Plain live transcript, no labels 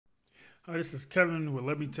Hi, this is Kevin with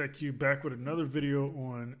Let Me Tech You back with another video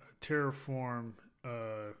on a Terraform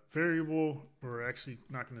variable, or actually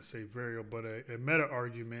not going to say variable, but a meta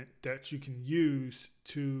argument that you can use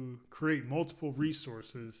to create multiple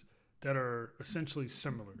resources that are essentially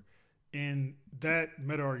similar. And that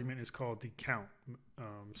meta argument is called the count.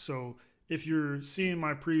 So if you're seeing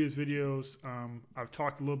my previous videos, I've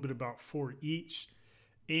talked a little bit about for each.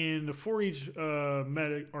 And the for each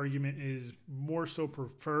meta argument is more so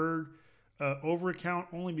preferred over account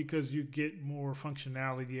only because you get more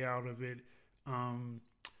functionality out of it. Um,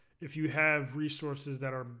 if you have resources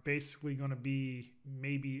that are basically going to be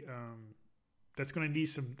maybe that's going to need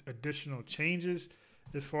some additional changes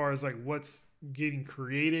as far as like what's getting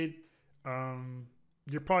created,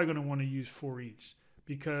 you're probably going to want to use for each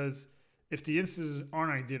because if the instances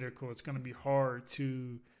aren't identical, it's going to be hard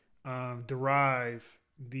to derive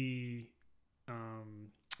the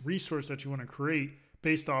resource that you want to create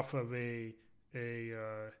based off of a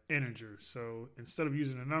integer. So instead of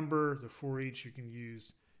using a number, the for each, you can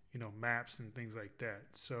use maps and things like that.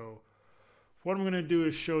 So what I'm going to do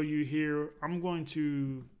is show you here. I'm going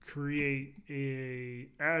to create a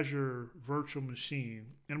Azure virtual machine,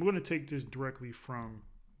 and I'm going to take this directly from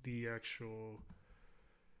the actual.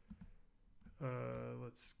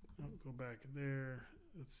 Let's go back there.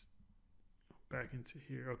 Let's back into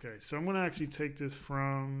here. Okay, so I'm going to actually take this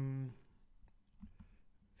from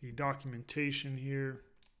the documentation here.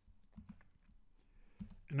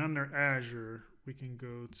 And under Azure, we can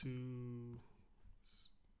go to,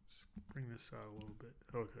 let's bring this out a little bit.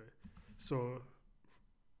 Okay, so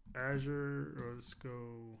Azure, or let's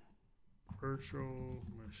go virtual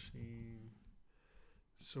machine.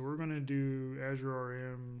 So we're going to do Azure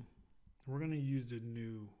RM. We're going to use the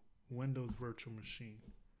new Windows virtual machine.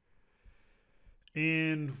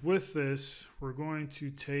 And with this, we're going to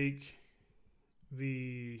take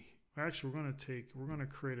we're going to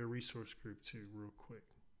create a resource group too real quick.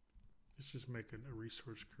 Let's just make a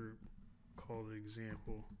resource group called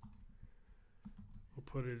example. We'll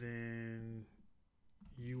put it in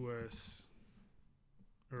US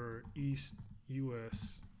or East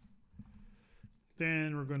US.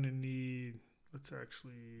 Then we're going to need, let's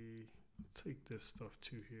actually take this stuff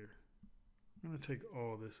too here. I'm going to take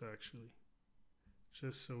all this actually,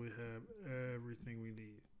 just so we have everything we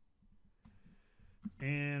need.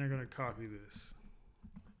 And I'm going to copy this.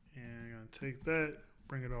 And I'm going to take that,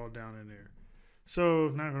 bring it all down in there. So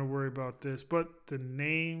not going to worry about this, but the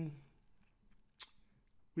name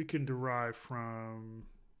we can derive from,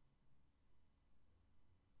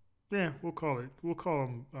 we'll call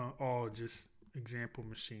them all just example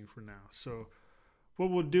machine for now. So what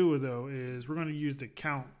we'll do though is we're going to use the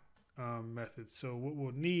count method. So what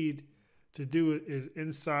we'll need to do it is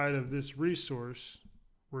inside of this resource,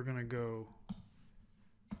 we're going to go,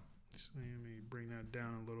 so let me bring that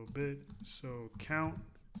down a little bit. So count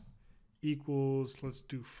equals, let's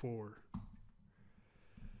do 4.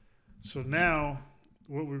 So now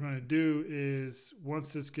what we're going to do is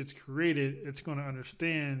once this gets created, it's going to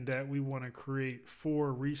understand that we want to create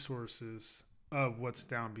 4 resources of what's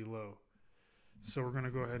down below. So we're going to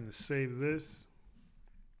go ahead and save this.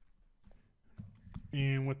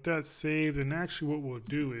 And with that saved, and actually what we'll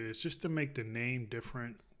do is just to make the name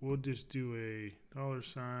different, we'll just do a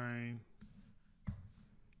 $,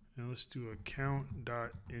 and let's do a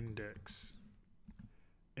count.index.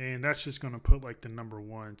 And that's just going to put like the number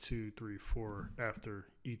 1, 2, 3, 4 after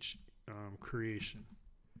each creation.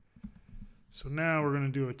 So now we're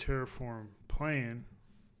going to do a Terraform plan.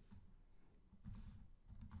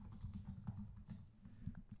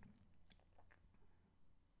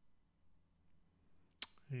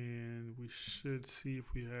 And we should see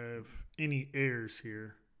if we have any errors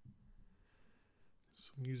here.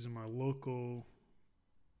 So I'm using my local,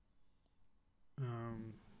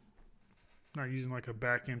 not using like a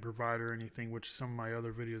backend provider or anything, which some of my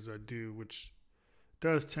other videos I do, which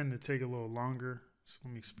does tend to take a little longer. So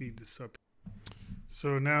let me speed this up.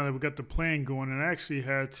 So now that we got the plan going, and I actually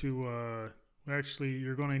had to,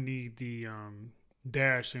 you're going to need the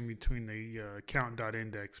dash in between the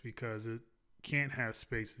count.index because it can't have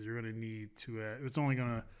spaces. You're going to need to add, it's only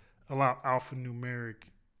going to allow alphanumeric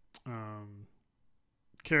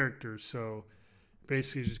characters. So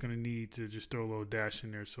basically, it's just going to need to just throw a little dash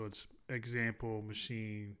in there. So it's example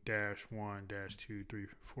machine -1 -2 3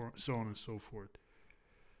 4, so on and so forth.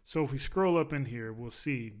 So if we scroll up in here, we'll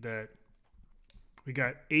see that we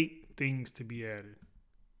got 8 things to be added.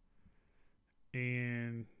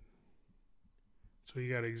 And so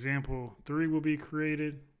you got example 3 will be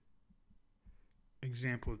created.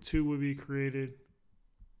 Example 2 will be created.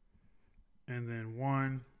 And then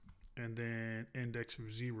 1, and then index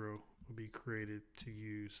of 0 will be created to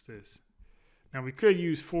use this. Now we could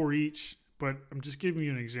use for each, but I'm just giving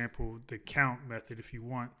you an example, the count method, if you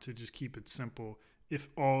want to just keep it simple, if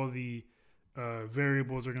all the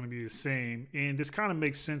variables are going to be the same. And this kind of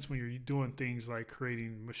makes sense when you're doing things like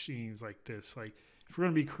creating machines like this. Like if we're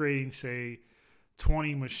going to be creating, say,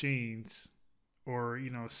 20 machines, or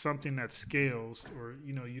something that scales, or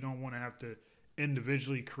you don't want to have to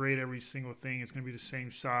individually create every single thing. It's going to be the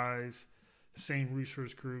same size, same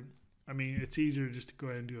resource group. I mean, it's easier just to go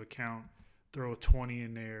ahead and do a count, throw a 20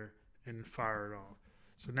 in there, and fire it off.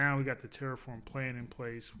 So now we got the Terraform plan in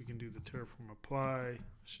place. We can do the Terraform apply.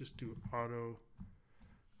 Let's just do auto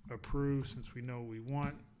approve since we know what we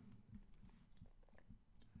want.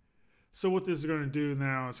 So what this is going to do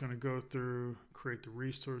now is going to go through, create the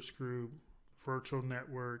resource group, virtual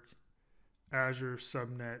network, Azure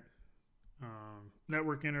subnet,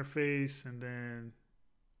 network interface, and then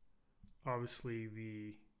obviously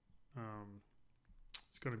the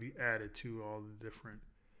it's going to be added to all the different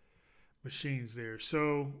machines there.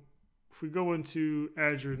 So if we go into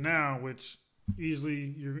Azure now, which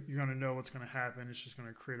easily you're going to know what's going to happen, it's just going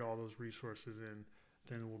to create all those resources, and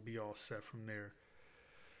then we'll be all set from there.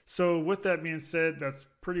 So with that being said, that's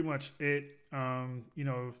pretty much it.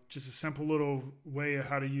 Just a simple little way of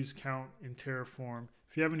how to use count in Terraform.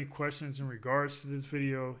 If you have any questions in regards to this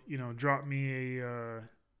video, drop me a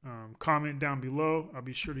comment down below. I'll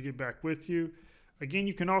be sure to get back with you. Again,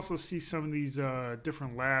 you can also see some of these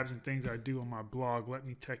different labs and things I do on my blog,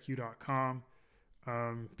 letmetechyou.com.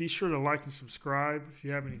 Be sure to like and subscribe. If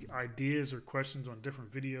you have any ideas or questions on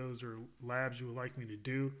different videos or labs you would like me to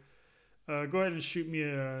do, go ahead and shoot me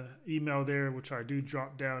an email there, which I do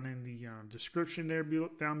drop down in the description there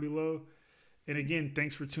down below. And again,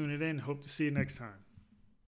 thanks for tuning in. Hope to see you next time.